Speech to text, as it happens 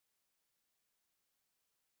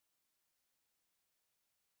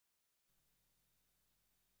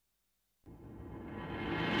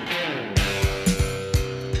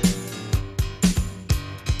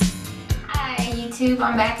YouTube,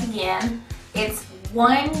 I'm back again. It's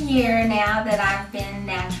 1 year now that I've been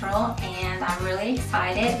natural and I'm really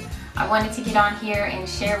excited. I wanted to get on here and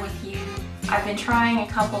share with you. I've been trying a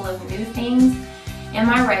couple of new things in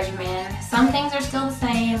my regimen. Some things are still the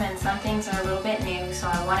same and some things are a little bit new, so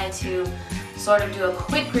I wanted to sort of do a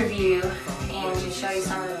quick review and just show you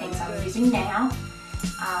some of the things I'm using now.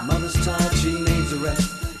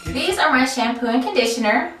 These are my shampoo and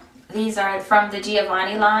conditioner. These are from the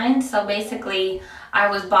Giovanni line. So basically, I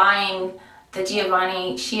was buying the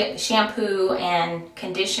Giovanni shampoo and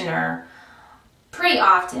conditioner pretty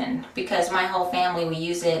often because my whole family would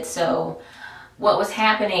use it. So what was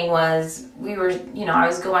happening was I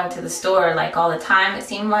was going to the store like all the time, it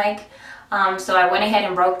seemed like. So I went ahead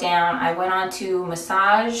and broke down. I went on to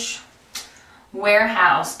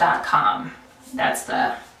massagewarehouse.com.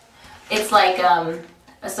 It's like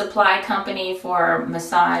a supply company for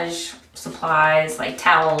massage supplies like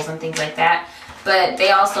towels and things like that, but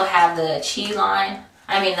they also have the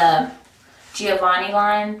the Giovanni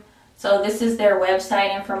line. So this is their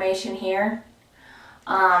website information here.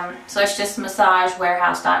 So it's just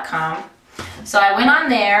massagewarehouse.com. So I went on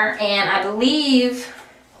there and I believe,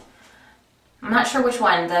 I'm not sure which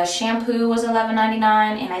one, the shampoo was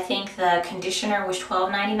 $11.99 and I think the conditioner was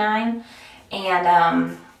 $12.99,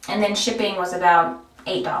 and then shipping was about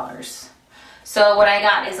 $8. So what I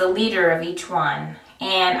got is a liter of each one,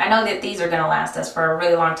 and I know that these are going to last us for a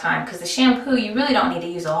really long time because the shampoo, you really don't need to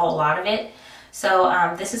use a whole lot of it. So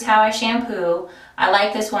this is how I shampoo. I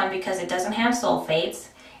like this one because it doesn't have sulfates,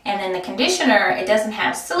 and then the conditioner, it doesn't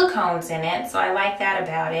have silicones in it, so I like that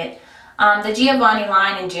about it. The Giovanni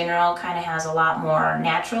line in general kind of has a lot more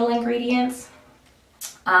natural ingredients,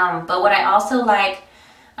 but what I also like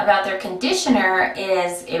about their conditioner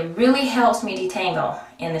is it really helps me detangle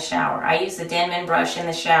in the shower. I use the Denman brush in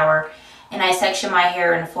the shower and I section my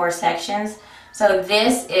hair in 4 sections. So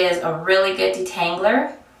this is a really good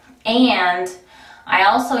detangler, and I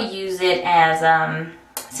also use it as,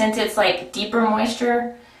 since it's like deeper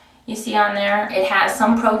moisture, you see on there, it has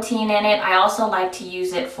some protein in it. I also like to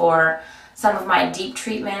use it for some of my deep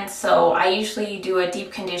treatments. So I usually do a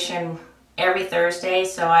deep condition every Thursday,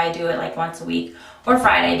 so I do it like once a week or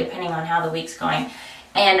Friday depending on how the week's going,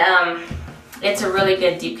 and it's a really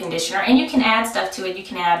good deep conditioner, and you can add stuff to it. You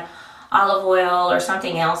can add olive oil or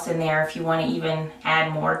something else in there if you want to even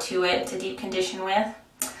add more to it to deep condition with.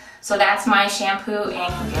 So that's my shampoo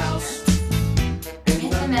and conditioner. I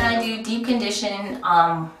mentioned that I do deep condition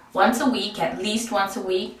once a week, at least once a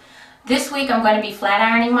week. This week I'm going to be flat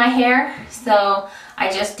ironing my hair, so I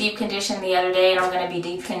just deep conditioned the other day, and I'm going to be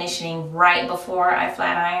deep conditioning right before I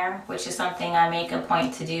flat iron, which is something I make a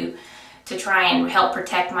point to do to try and help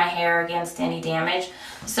protect my hair against any damage.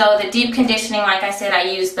 So the deep conditioning, like I said, I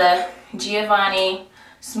use the Giovanni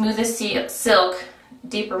Smoothest Silk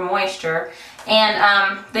Deeper Moisture,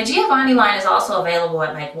 and the Giovanni line is also available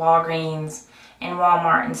at like Walgreens and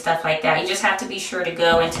Walmart and stuff like that. You just have to be sure to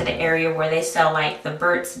go into the area where they sell like the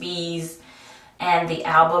Burt's Bees and the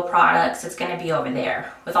Alba products. It's going to be over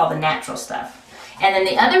there with all the natural stuff. And then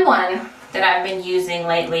the other one that I've been using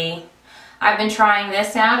lately, I've been trying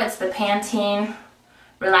this out. It's the Pantene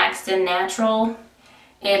Relaxed and Natural.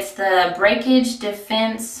 It's the Breakage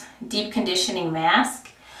Defense Deep Conditioning Mask.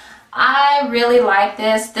 I really like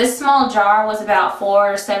this. This small jar was about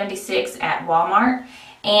 $4.76 at Walmart,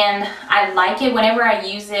 and I like it whenever I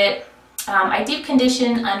use it. I deep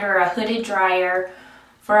condition under a hooded dryer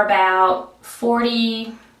for about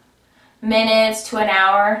 40 minutes to an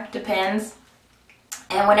hour, depends.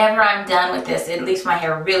 And whenever I'm done with this, it leaves my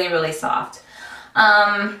hair really, really soft.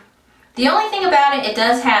 The only thing about it, it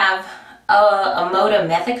does have a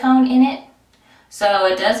motamethicone in it. So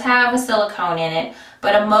it does have a silicone in it,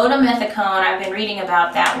 but a motamethicone, I've been reading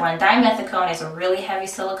about that one. Dimethicone is a really heavy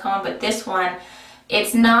silicone, but this one,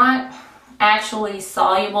 it's not actually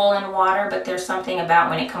soluble in water, but there's something about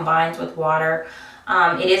when it combines with water,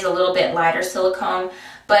 it is a little bit lighter silicone.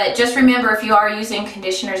 But just remember, if you are using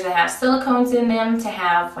conditioners that have silicones in them, to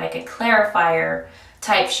have like a clarifier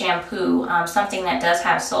type shampoo, something that does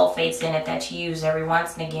have sulfates in it that you use every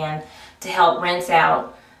once and again to help rinse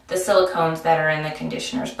out the silicones that are in the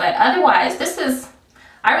conditioners. But otherwise,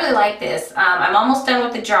 I really like this. I'm almost done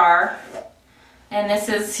with the jar, and this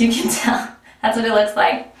is, you can tell, that's what it looks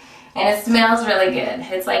like. And it smells really good.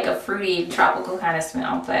 It's like a fruity, tropical kind of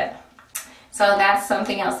smell. But so that's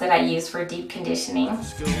something else that I use for deep conditioning. I'll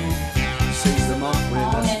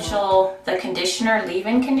mention the conditioner,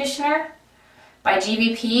 leave-in conditioner by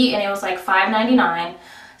GVP, and it was like $5.99.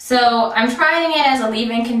 So I'm trying it as a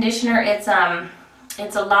leave-in conditioner. It's a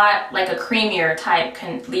lot like a creamier type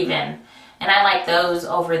leave-in. and I like those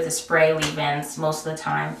over the spray leave-ins most of the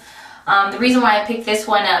time. The reason why I picked this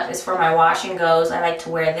one up is for my wash and goes. I like to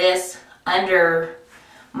wear this under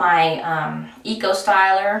my Eco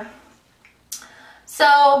Styler. So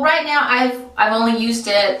right now I've only used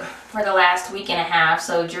it for the last week and a half,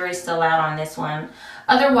 so jury's still out on this one.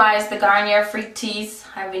 Otherwise, the Garnier Fructis,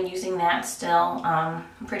 I've been using that still. I'm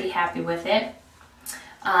pretty happy with it.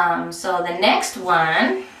 So the next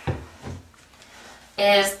one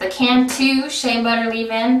is the Cantu Shea Butter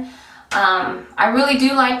Leave-In. I really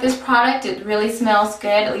do like this product. It really smells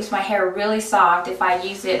good. It leaves my hair really soft if I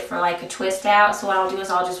use it for like a twist out. So what I'll do is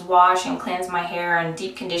I'll just wash and cleanse my hair and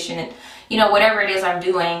deep condition it, you know, whatever it is I'm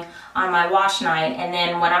doing on my wash night. And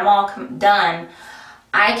then when I'm all done,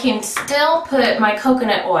 I can still put my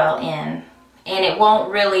coconut oil in, and it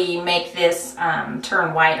won't really make this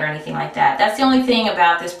turn white or anything like that. That's the only thing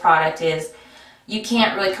about this product is you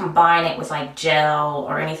can't really combine it with like gel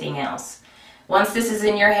or anything else. Once this is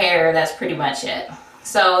in your hair, that's pretty much it.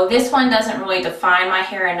 So this one doesn't really define my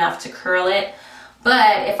hair enough to curl it,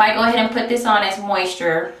 but if I go ahead and put this on as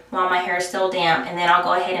moisture while my hair is still damp, and then I'll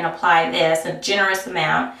go ahead and apply this, a generous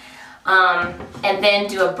amount, and then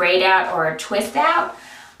do a braid out or a twist out,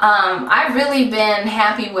 I've really been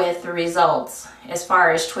happy with the results as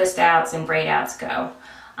far as twist outs and braid outs go.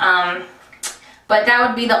 But that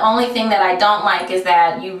would be the only thing that I don't like, is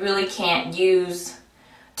that you really can't use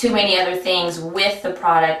too many other things with the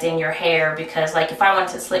product in your hair, because like if I want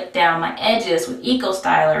to slick down my edges with Eco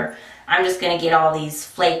Styler, I'm just going to get all these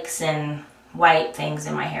flakes and white things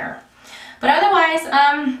in my hair. But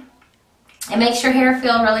otherwise, it makes your hair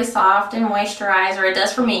feel really soft and moisturized, or it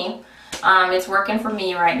does for me. It's working for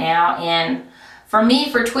me right now. And for me,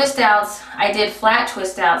 for twist outs, I did flat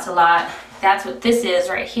twist outs a lot. That's what this is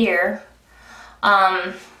right here.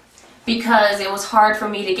 Because it was hard for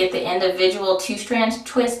me to get the individual two-strand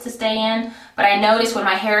twist to stay in. But I noticed when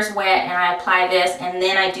my hair is wet and I apply this and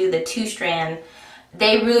then I do the two-strand,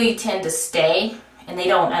 they really tend to stay and they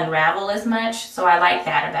don't unravel as much. So I like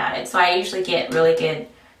that about it. So I usually get really good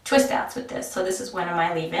twist outs with this. So this is one of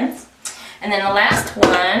my leave-ins. And then the last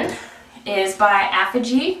one is by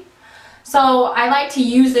Aphogee. So I like to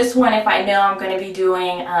use this one if I know I'm going to be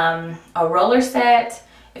doing a roller set,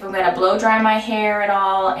 if I'm going to blow dry my hair at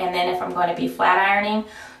all, and then if I'm going to be flat ironing.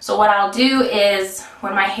 So what I'll do is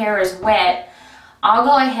when my hair is wet, I'll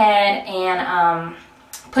go ahead and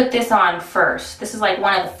put this on first. This is like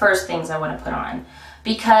one of the first things I want to put on,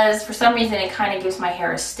 because for some reason it kind of gives my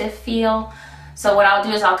hair a stiff feel. So what I'll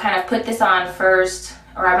do is I'll kind of put this on first,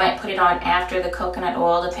 or I might put it on after the coconut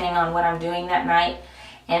oil depending on what I'm doing that night.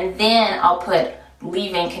 And then I'll put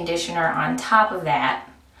leave-in conditioner on top of that.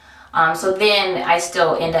 So then I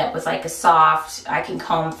still end up with like a soft, I can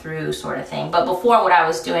comb through sort of thing. But before, what I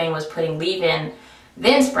was doing was putting leave-in,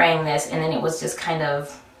 then spraying this, and then it was just kind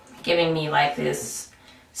of giving me like this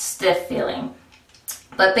stiff feeling.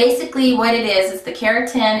 But basically what it is the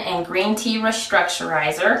keratin and green tea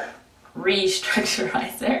restructurizer.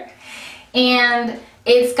 And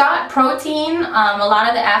it's got protein. A lot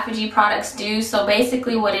of the Aphogee products do. So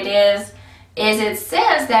basically what it is it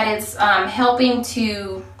says that it's helping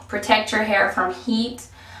to protect your hair from heat.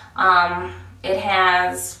 It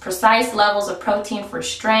has precise levels of protein for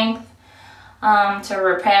strength, to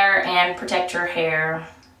repair and protect your hair.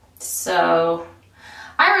 So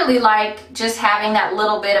I really like just having that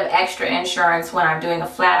little bit of extra insurance when I'm doing a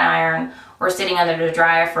flat iron or sitting under the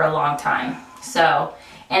dryer for a long time. So,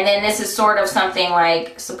 and then this is sort of something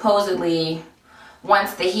like, supposedly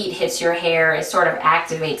once the heat hits your hair, it sort of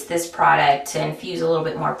activates this product to infuse a little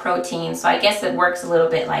bit more protein. So I guess it works a little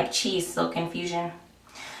bit like cheese silk infusion.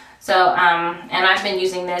 So, and I've been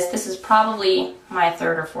using this. This is probably my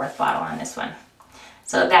third or fourth bottle on this one.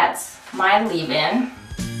 So that's my leave-in.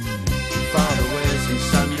 Father wears his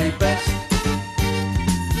Sunday best.